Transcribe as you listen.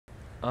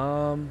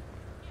Hey,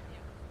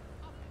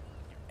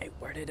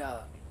 where did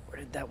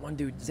that one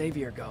dude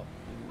Xavier go?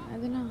 I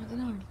don't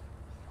know.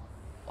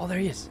 Oh, there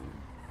he is.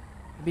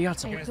 Be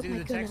out somewhere. I put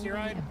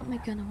my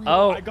gun away.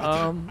 Oh, I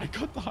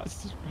got the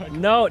hostage.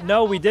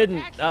 No, we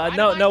didn't.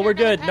 No, we're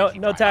good.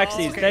 No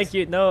taxis. Thank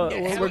you. No,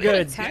 we're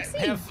good.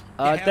 Taxi?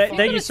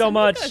 Thank you so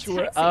much.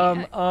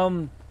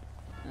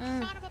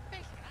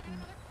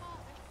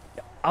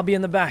 I'll be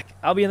in the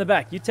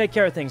back. You take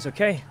care of things,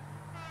 okay?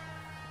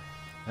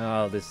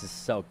 Oh, this is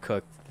so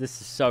cooked.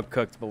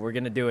 But we're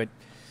gonna do it.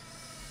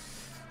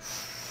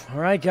 All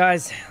right,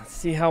 guys. Let's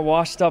see how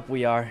washed up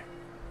we are.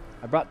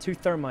 I brought 2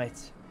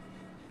 thermites.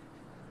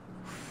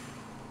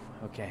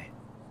 Okay.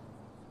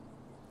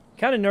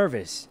 Kind of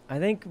nervous. I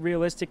think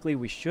realistically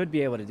we should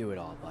be able to do it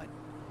all, but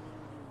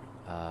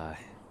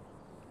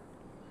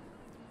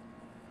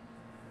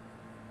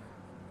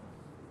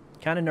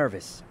kind of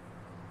nervous.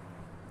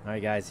 All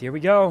right, guys, here we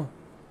go.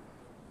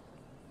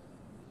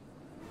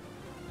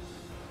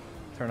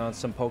 Turn on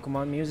some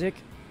Pokemon music.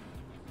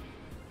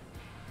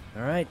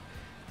 All right.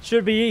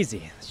 Should be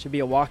easy. Should be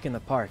a walk in the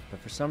park, but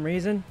for some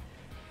reason,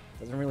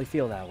 it doesn't really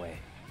feel that way.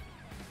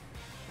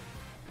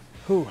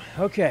 Whew,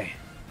 okay.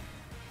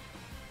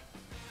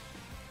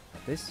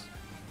 This?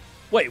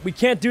 Wait, we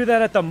can't do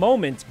that at the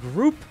moment.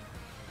 Group?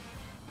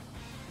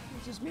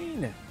 What does this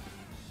mean?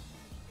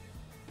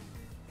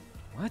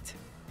 What?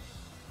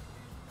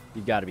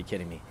 You gotta be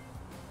kidding me.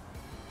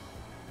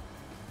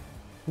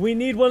 We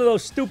need one of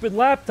those stupid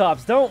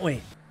laptops, don't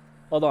we?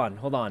 Hold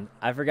on.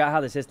 I forgot how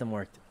the system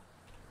worked.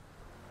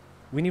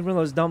 We need one of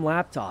those dumb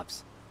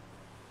laptops.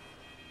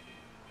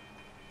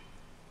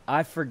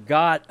 I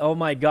forgot. Oh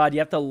my god, you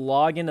have to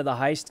log into the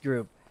heist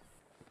group.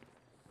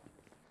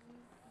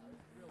 This is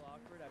real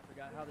awkward. I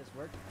forgot how this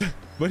worked.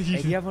 What do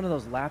Hey, do you have one of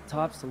those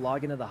laptops to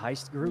log into the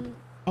heist group?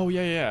 Oh,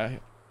 yeah.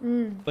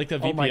 Like the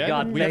VPN? Oh my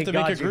god, we have to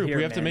make a group. Here,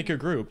 we have to make a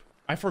group.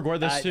 I forgot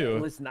this too.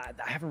 Listen, I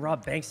haven't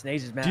robbed banks in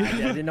ages, man.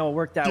 I didn't know it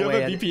worked that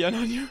way. Do you have a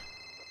VPN on you?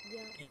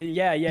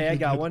 Yeah, I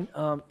got one.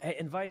 Hey,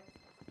 invite.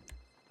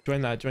 Join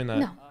that.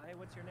 No. Hey,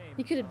 what's your name?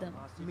 You could have done.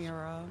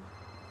 Mira.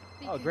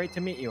 Oh, great to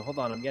meet you. Hold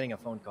on, I'm getting a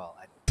phone call.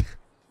 Yeah.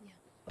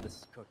 Oh, this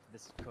is cooked.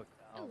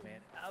 Oh man,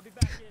 I'll be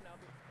back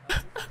in.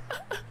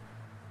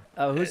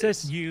 Oh, who's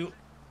this?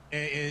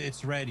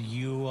 It's Red.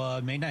 You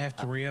may not have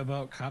to worry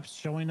about cops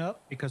showing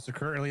up because they're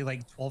currently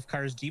like 12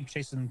 cars deep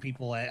chasing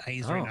people at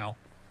Hayes right now.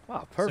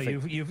 Wow,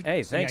 perfect. So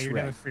hey, so thanks, yeah, you're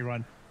Red. having a free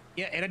run.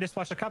 Yeah, and I just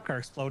watched a cop car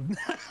explode.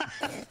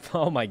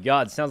 Oh my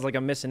god, sounds like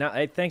I'm missing out.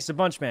 Hey, thanks a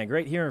bunch, man.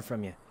 Great hearing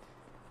from you.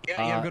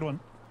 Yeah, yeah, good one.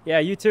 Yeah,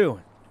 you too.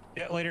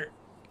 Yeah, later.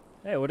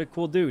 Hey, what a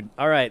cool dude.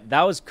 All right,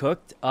 that was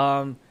cooked.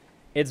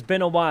 It's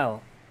been a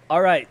while.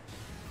 All right.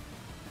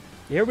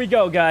 Here we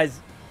go,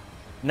 guys.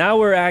 Now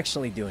we're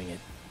actually doing it.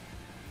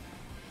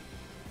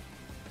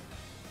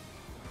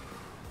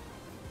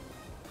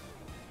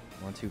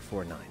 One, 2,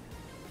 4, 9.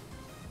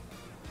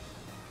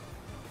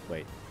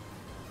 Wait.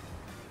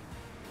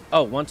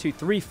 Oh, 1, 2,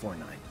 3, 4,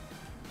 9.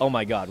 Oh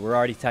my god, we're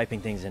already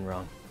typing things in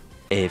wrong.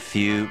 A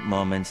few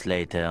moments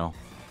later.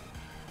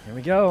 Here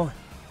we go.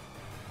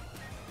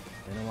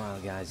 Been a while,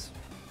 guys.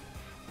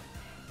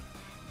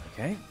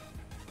 Okay.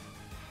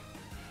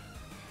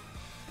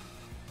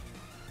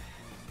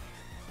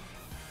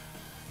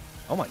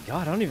 Oh my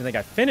god, I don't even think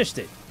I finished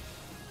it.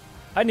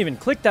 I didn't even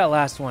click that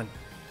last one.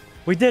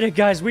 We did it,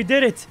 guys. We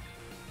did it.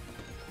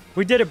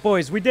 We did it,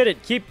 boys. We did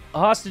it. Keep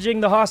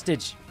hostaging the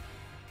hostage.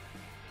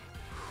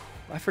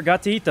 I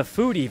forgot to eat the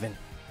food even.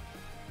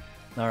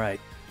 All right.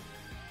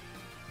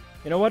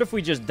 You know what if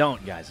we just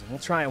don't, guys? We'll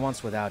try it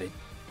once without it.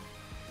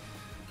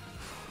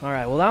 All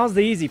right, well, that was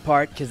the easy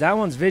part because that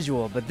one's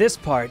visual, but this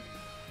part's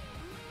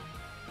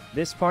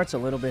a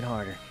little bit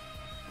harder.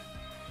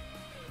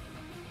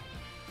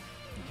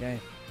 Okay.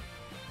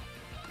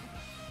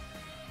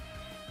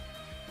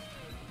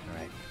 All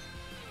right.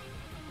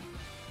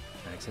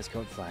 Access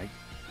code flag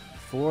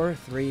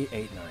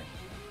 4389.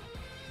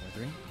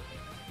 43.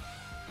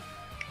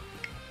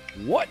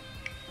 What?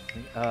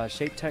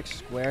 Shape text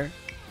square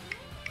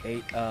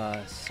 8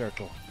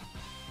 circle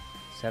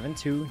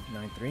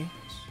 7293.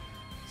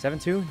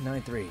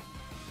 7293.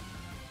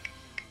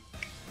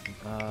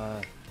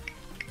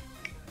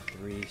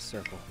 3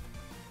 circle.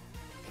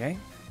 Okay.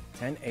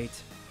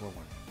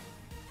 10841.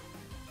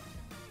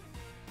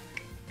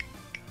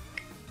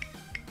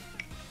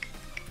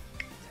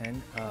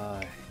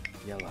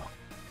 Yellow.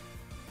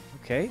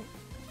 Okay.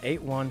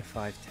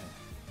 81510.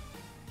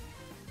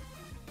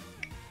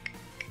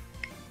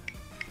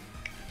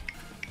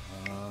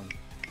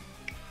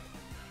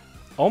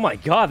 Oh my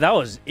god, that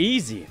was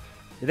easy.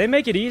 Did they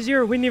make it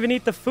easier? We didn't even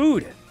eat the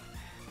food.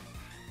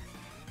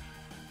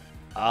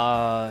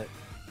 Wow.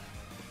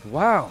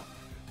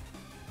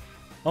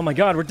 Oh my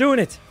god, we're doing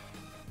it.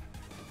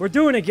 We're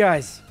doing it,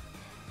 guys.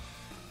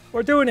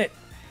 We're doing it.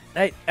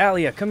 Hey,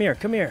 Alia, come here,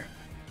 come here.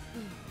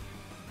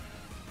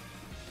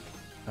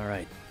 All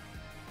right.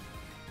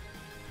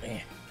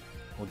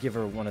 We'll give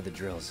her one of the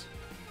drills.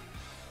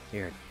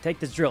 Here, take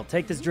this drill,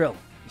 take this drill.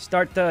 You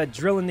start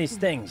drilling these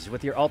things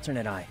with your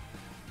alternate eye.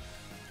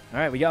 All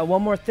right, we got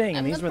one more thing,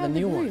 and these were the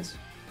new ones.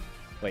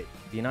 Wait,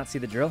 do you not see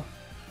the drill?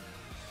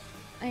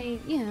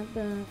 Yeah,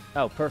 but...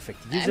 Oh,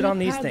 perfect. Use I'm it not on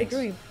these proud of the things.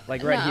 group.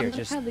 Like right No, here. I'm not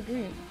Just. proud of the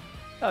group.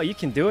 Oh, you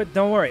can do it.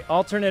 Don't worry.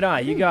 Alternate eye.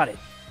 You got it.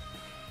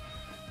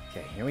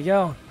 Okay, here we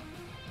go.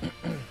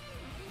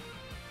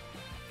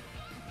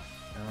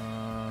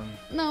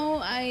 No,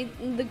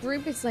 the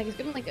group is like, it's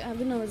gonna like, I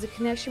don't know, there's a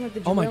connection with the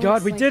drill. Oh my God,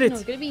 It's we like, did you it. know,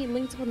 it's gonna be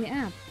linked up on the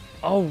app.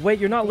 Oh, wait,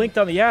 you're not linked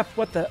on the app.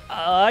 What the?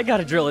 I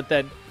gotta drill it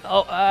then.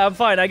 Oh, I'm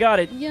fine. I got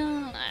it.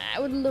 Yeah, I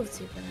would love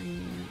to, but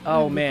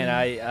Oh, man.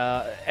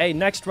 Hey,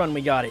 next run,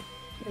 we got it.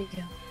 There you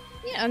go.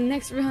 Yeah,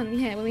 next run,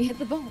 yeah, when we hit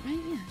the ball, right?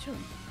 Yeah, sure.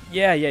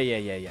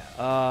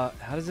 Yeah.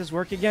 How does this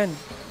work again?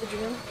 The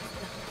drill.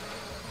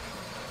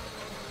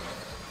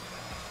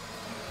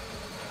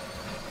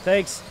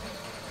 Thanks.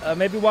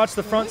 Maybe watch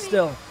the front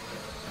still.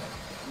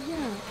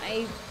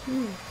 Yeah,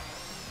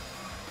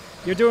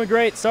 You're doing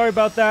great. Sorry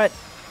about that.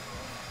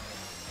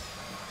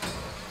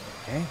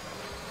 Okay.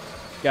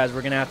 Guys,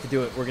 we're going to have to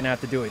do it. We're going to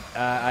have to do it.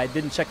 I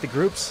didn't check the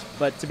groups,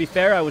 but to be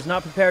fair, I was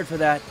not prepared for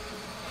that.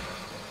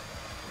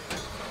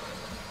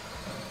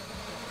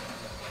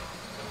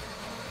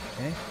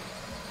 Okay.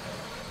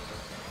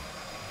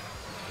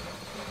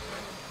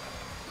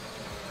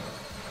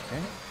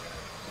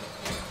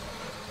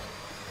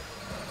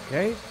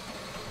 Okay.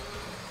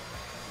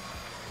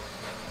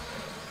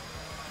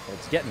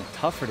 It's getting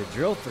tougher to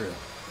drill through.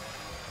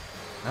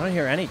 I don't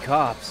hear any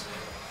cops.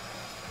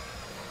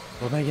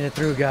 We're making it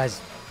through, guys.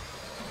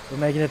 We're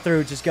making it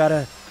through. Just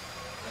gotta...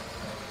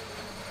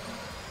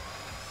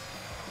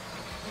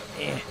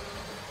 Okay.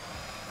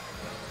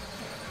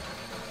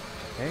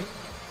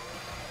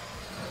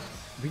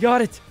 We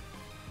got it.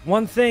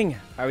 One thing. All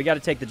right, we got to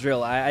take the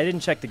drill. I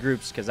didn't check the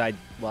groups because I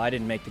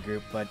didn't make the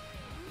group, but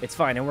it's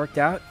fine. It worked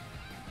out.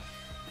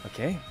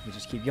 Okay, we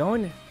just keep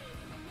going.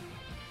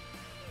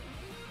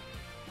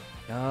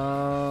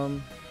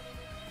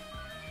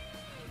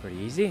 Pretty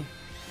easy.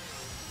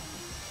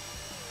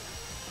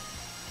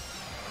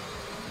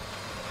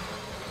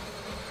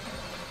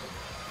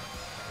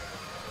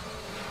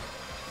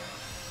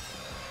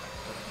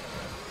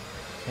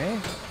 Okay.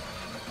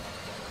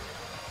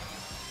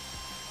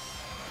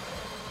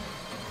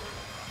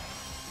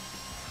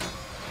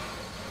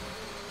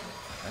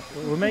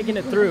 We're making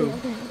it through.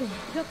 Okay. You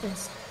got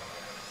this.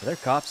 Are there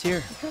cops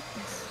here? You got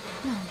this.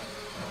 No.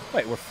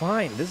 Wait, we're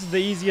fine. This is the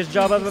easiest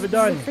job I've ever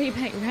done. This is a free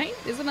pay, right?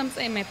 This is what I'm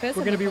saying. My first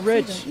We're gonna be ever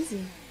rich. season.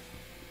 Easy.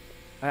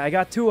 I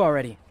got 2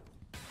 already.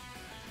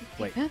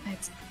 Okay, Wait.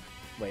 perfect.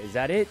 Wait, is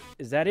that it?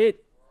 Is that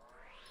it?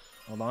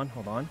 Hold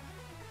on.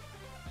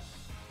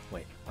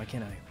 Wait, why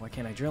can't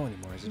I drill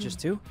anymore? Is it just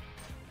 2?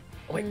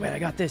 Oh, wait, I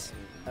got this.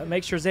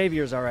 Make sure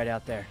Xavier's all right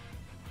out there.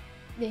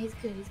 Yeah, he's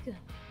good.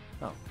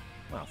 Oh,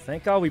 well,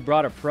 thank God we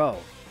brought a pro.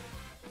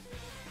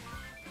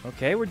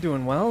 Okay, we're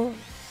doing well.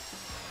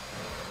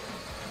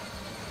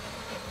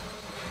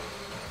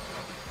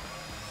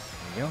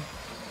 There you go.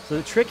 So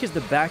the trick is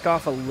to back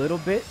off a little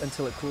bit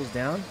until it cools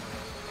down.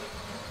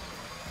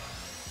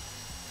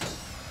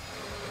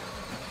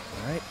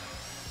 All right.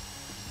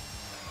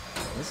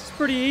 This is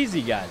pretty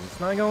easy, guys. It's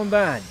not going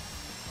bad.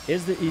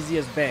 Is the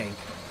easiest bank.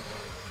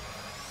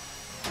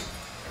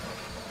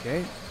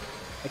 Okay.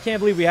 I can't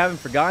believe we haven't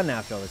forgotten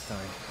after all this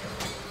time.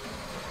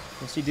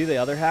 Once you do the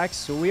other hacks,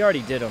 so we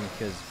already did them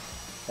because,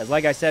 as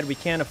like I said, we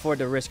can't afford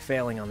to risk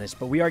failing on this.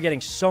 But we are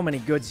getting so many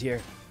goods here.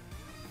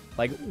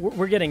 Like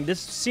we're getting,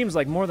 this seems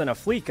like more than a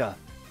Fleeca.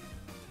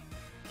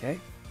 Okay.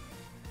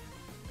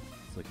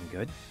 It's looking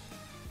good.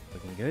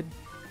 Looking good.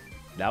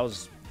 That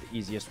was the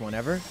easiest one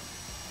ever.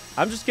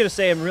 I'm just gonna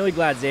say I'm really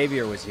glad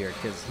Xavier was here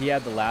because he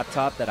had the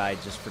laptop that I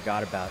just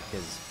forgot about.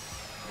 Because,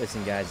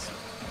 listen, guys,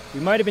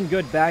 we might have been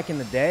good back in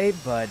the day,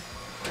 but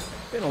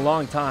it's been a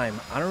long time.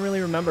 I don't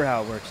really remember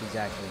how it works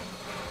exactly.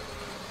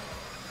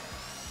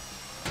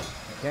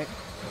 Okay.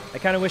 I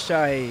kind of wish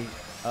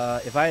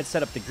if I had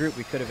set up the group,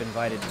 we could have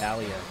invited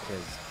Alia,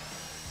 because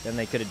then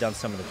they could have done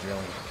some of the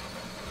drilling.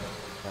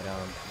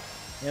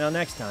 But,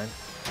 next time.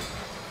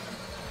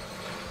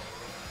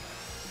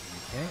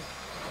 Okay.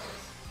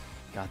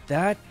 Got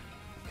that.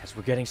 Because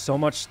we're getting so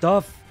much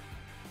stuff.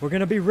 We're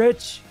going to be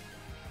rich.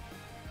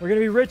 We're going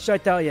to be rich, I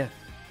tell you.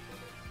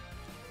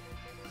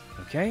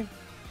 Okay.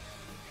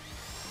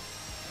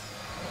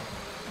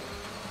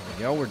 There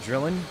we go. We're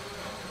drilling.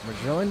 We're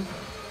drilling.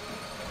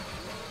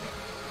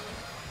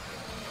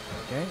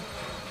 Okay.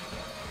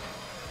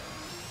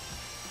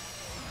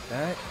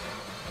 That.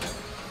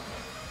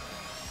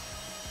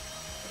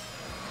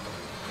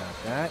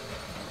 Got that.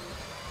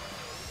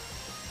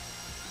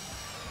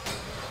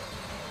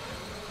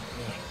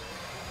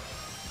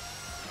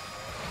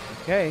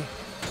 Okay.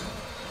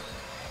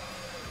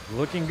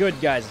 Looking good,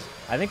 guys.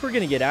 I think we're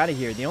going to get out of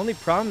here. The only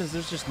problem is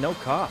there's just no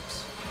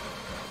cops.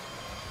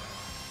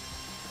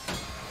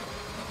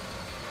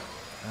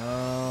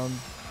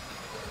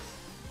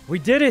 We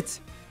did it!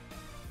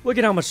 Look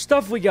at how much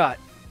stuff we got.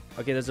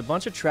 Okay, there's a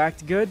bunch of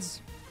tracked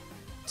goods.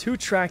 2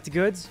 tracked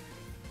goods.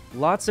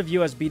 Lots of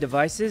USB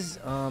devices.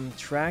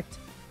 Tracked.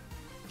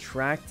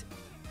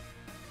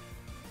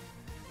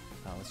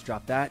 Let's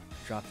drop that.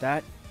 Drop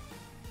that.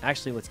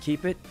 Actually, let's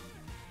keep it.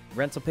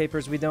 rental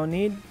papers we don't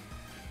need.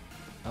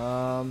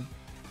 Oh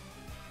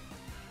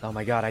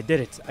my god, I did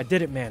it. I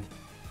did it, man.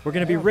 We're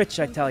gonna be rich,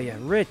 I tell you.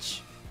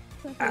 Rich.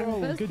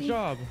 Oh, good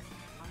job.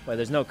 Wait,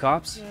 there's no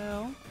cops?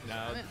 No.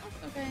 No,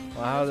 Okay.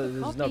 Wow,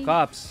 there's no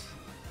cops.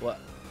 What?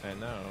 I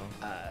know.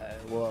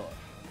 Well,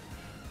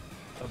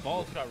 The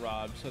vault got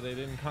robbed, so they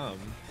didn't come.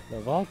 the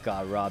vault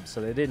got robbed,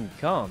 so they didn't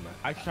come.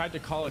 I tried to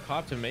call a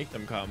cop to make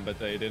them come, but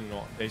they didn't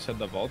want. They said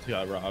the vault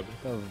got robbed.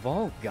 The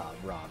vault got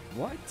robbed.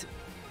 What?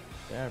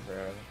 Yeah,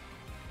 bro.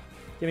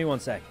 Give me 1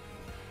 sec.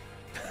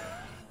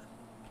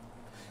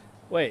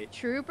 Wait.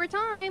 Trooper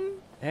time.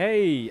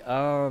 Hey,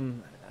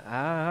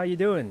 how you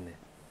doing?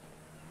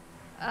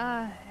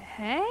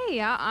 Hey,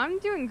 I'm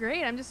doing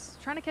great. I'm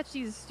just trying to catch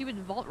these stupid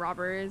vault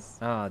robbers.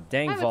 Ah,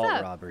 dang Hi, what's vault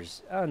up?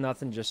 robbers. Oh,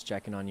 nothing, just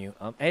checking on you.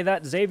 Hey,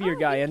 that Xavier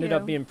guy thank ended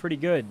up you. being pretty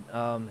good.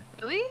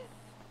 Really?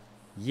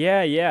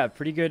 Yeah,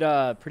 pretty good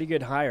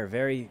hire.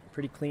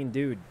 Pretty clean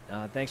dude.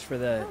 Thanks for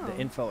the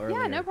info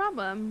earlier. Yeah, no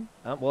problem.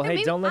 Well, Yeah, hey,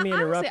 maybe- don't let me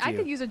interrupt honestly, you. I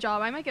could use a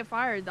job. I might get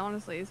fired,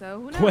 honestly. So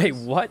who knows? Wait,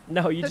 what?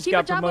 No, you So just keep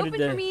got a job promoted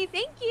open to for me.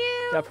 Thank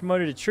you. got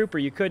promoted to trooper.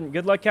 You couldn't.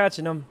 Good luck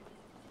catching him.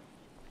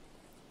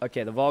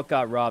 Okay, the vault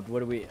got robbed. What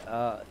do we?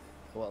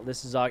 Well,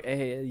 this is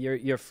hey,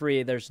 you're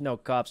free. There's no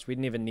cops. We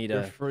didn't even need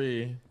You're to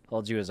free.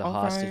 hold you as a All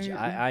hostage. right.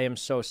 I am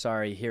so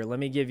sorry. Here, let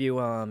me give you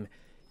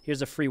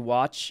here's a free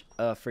watch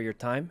for your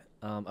time.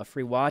 A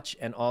free watch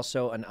and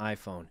also an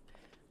iPhone.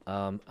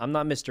 I'm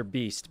not Mr.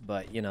 Beast,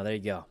 but you know, there you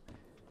go.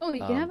 Oh,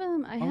 you can have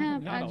them. I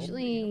have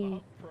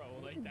actually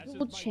a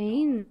gold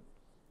chain.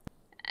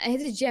 I had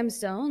a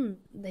gemstone.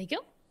 There you go.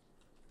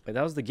 Wait,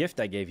 that was the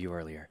gift I gave you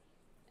earlier.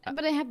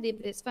 But I have the.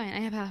 It's fine. I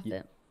have half of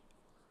it.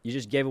 You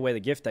just gave away the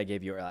gift I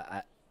gave you.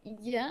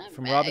 Yeah.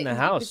 From robbing the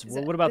house.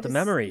 because What about the because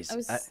memories? I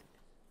was.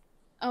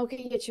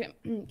 Okay, yeah, sure.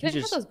 Can I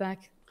just- have those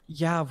back?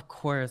 Yeah, of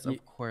course,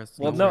 of course.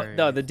 Well, no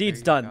no, worries. the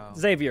deed's There you done. go.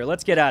 Xavier,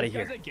 let's get out of This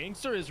here. guy's a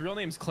gangster. His real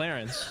name's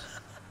Clarence.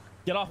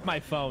 Get off my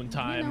phone,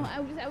 time. You know,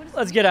 I would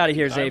Let's get out of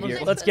here, I Xavier.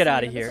 was- Let's get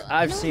out of here.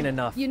 I've seen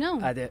enough. You know.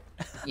 I did.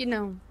 You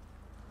know.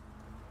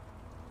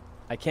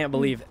 I can't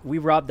believe we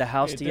robbed the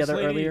house Hey, this together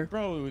lady- earlier.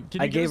 Bro, can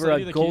I you give gave this her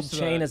lady a the gold keys to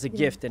chain the- as a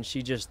gift, and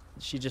she just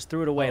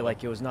threw it away Oh.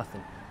 like it was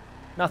nothing.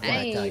 Nothing,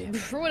 I tell Hey, you.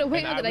 throw it away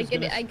And I that I was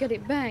get gonna it. I got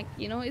it back.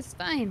 You know, it's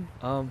fine.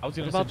 I was What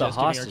gonna about the suggest giving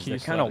her hostage? They're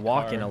keys to kind of the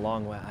walking car. a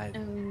long way.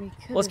 We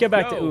could. Let's get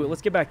back to Yo. Ooh.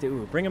 Let's get back to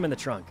Ooh. Bring him in the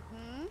trunk.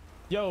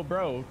 Yo,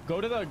 bro, go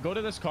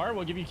to this car.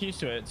 We'll give you keys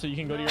to it, so you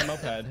can go to your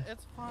moped.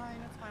 It's fine,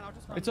 it's fine. I'll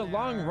just run It's a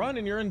long there. run,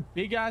 and you're in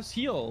big ass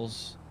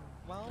heels.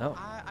 Well,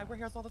 Oh. I wear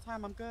heels all the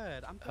time. I'm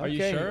good. I'm good. Are you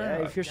Okay, sure? yeah,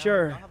 if you're Yeah,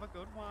 sure. y'all have a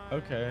good one.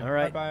 Okay. All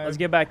right, Bye-bye. let's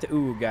get back to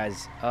Ooh,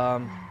 guys.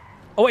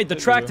 Oh wait, the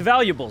Good tracked Ooh.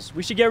 valuables.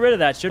 We should get rid of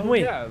that, shouldn't Oh,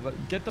 we? yeah,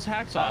 get those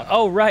hacks off.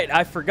 Oh right,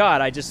 I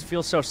forgot. I just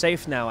feel so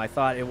safe now. I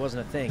thought it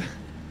wasn't a thing.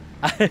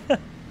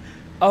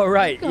 Oh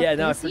right, got yeah.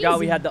 No, I this forgot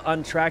we easy. had to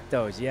untrack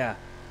those. Yeah.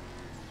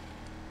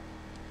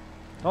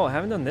 Oh, I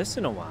haven't done this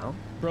in a while.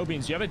 Bro,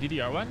 Beans, do you have a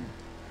DDR one?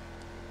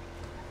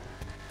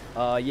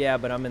 Yeah,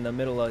 but I'm in the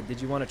middle of.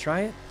 Did you want to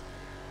try it?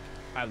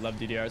 I love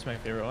DDR. It's my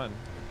favorite one.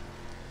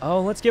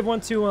 Oh, let's give one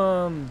to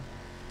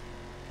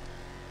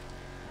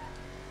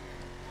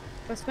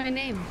What's my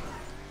name?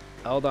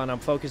 Hold on, I'm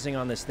focusing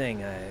on this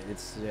thing.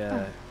 It's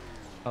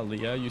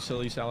Aaliyah, you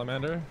silly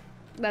salamander.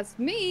 That's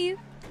me.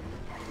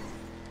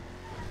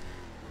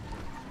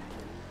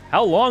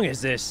 How long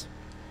is this?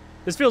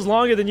 This feels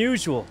longer than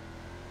usual.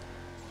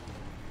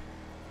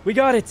 We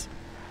got it.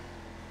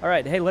 All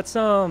right, hey, let's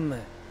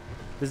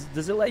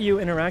does it let you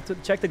interact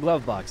with? Check the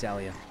glove box,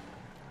 Alia.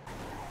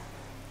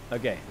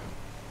 Okay.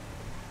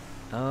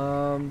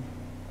 Oh,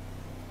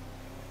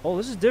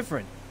 this is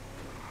different.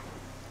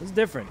 This is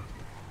different.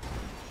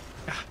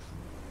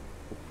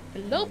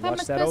 Hello, Watch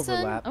Thomas that person.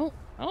 overlap.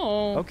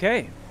 Oh.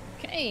 Okay,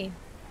 Okay.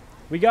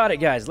 we got it,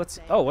 guys. Let's.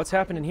 Oh, what's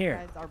happening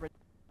here?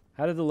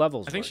 How did the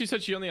levels? I think work? she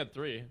said she only had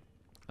 3.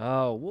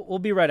 Oh, we'll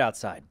be right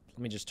outside. Let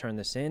me just turn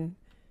this in,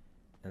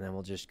 and then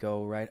we'll just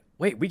go right.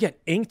 Wait, we get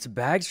inked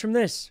bags from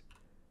this.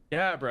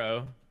 Yeah,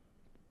 bro.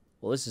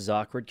 Well, this is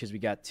awkward because we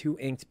got 2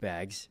 inked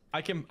bags.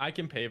 I can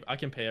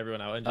pay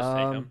everyone out and just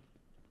take them.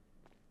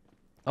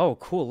 Oh,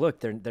 cool! Look,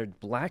 they're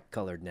black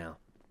colored now.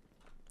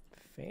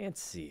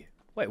 Fancy.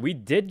 Wait, we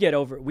got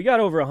over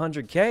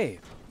 100K.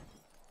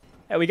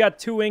 Hey, we got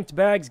 2 inked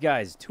bags,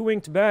 guys. 2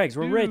 inked bags.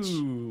 We're rich.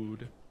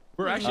 Dude,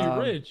 we're actually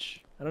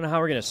rich. I don't know how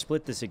we're gonna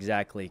split this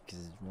exactly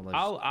because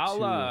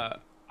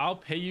I'll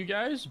pay you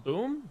guys.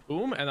 Boom,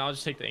 boom, and I'll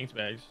just take the inked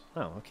bags.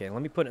 Oh, okay.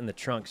 Let me put it in the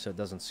trunk so it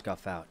doesn't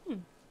scuff out.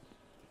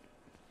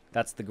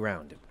 That's the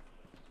ground.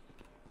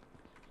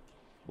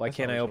 Why That's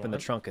can't not I what you open the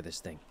want. trunk of this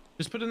thing?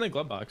 Just put it in the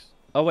glove box.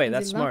 Oh wait, Is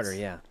that's it smarter. nuts?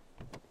 Yeah.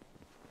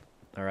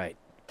 All right.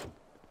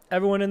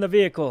 Everyone in the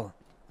vehicle.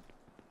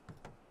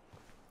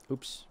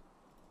 Oops.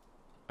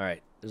 All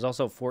right. There's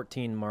also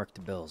 14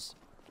 marked bills.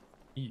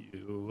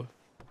 You.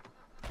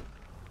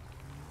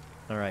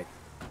 All right.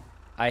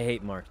 I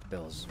hate marked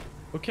bills.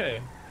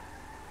 Okay.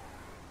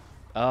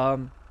 All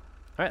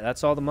right.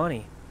 That's all the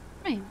money.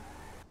 Right.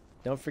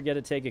 Don't forget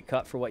to take a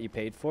cut for what you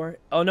paid for.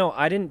 Oh no,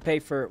 I didn't pay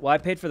for. Well, I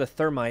paid for the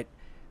thermite,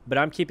 but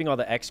I'm keeping all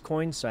the X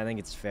coins, so I think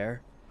it's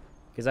fair.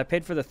 Because I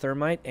paid for the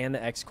thermite and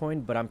the X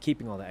coin, but I'm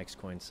keeping all the X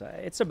coins.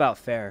 It's about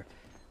fair.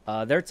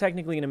 They're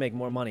technically going to make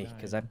more money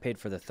because I paid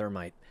for the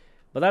thermite.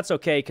 But that's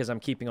okay because I'm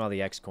keeping all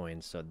the X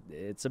coins. So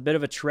it's a bit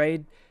of a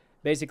trade.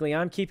 Basically,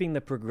 I'm keeping the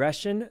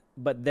progression,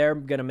 but they're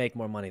going to make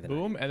more money than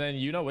Boom. And then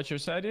you know what's your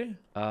side ID?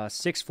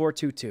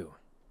 6422.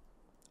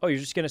 Oh, you're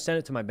just going to send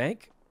it to my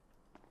bank?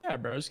 Yeah,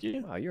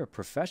 broski. Wow, you're a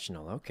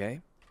professional.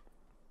 Okay.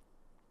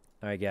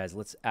 All right, guys,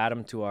 let's add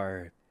them to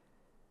our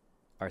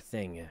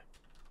thing.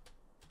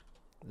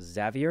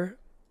 Xavier.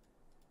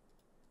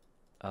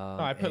 Oh,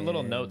 I put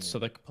little notes so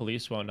the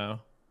police won't know.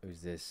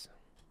 Who's this?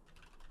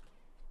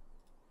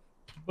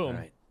 Boom. All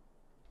right.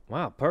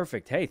 Wow,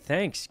 perfect. Hey,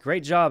 thanks.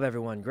 Great job,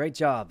 everyone. Great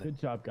job.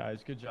 Good job, guys.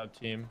 Good job,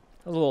 team.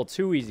 That was a little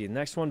too easy. The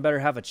next one better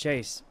have a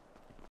chase.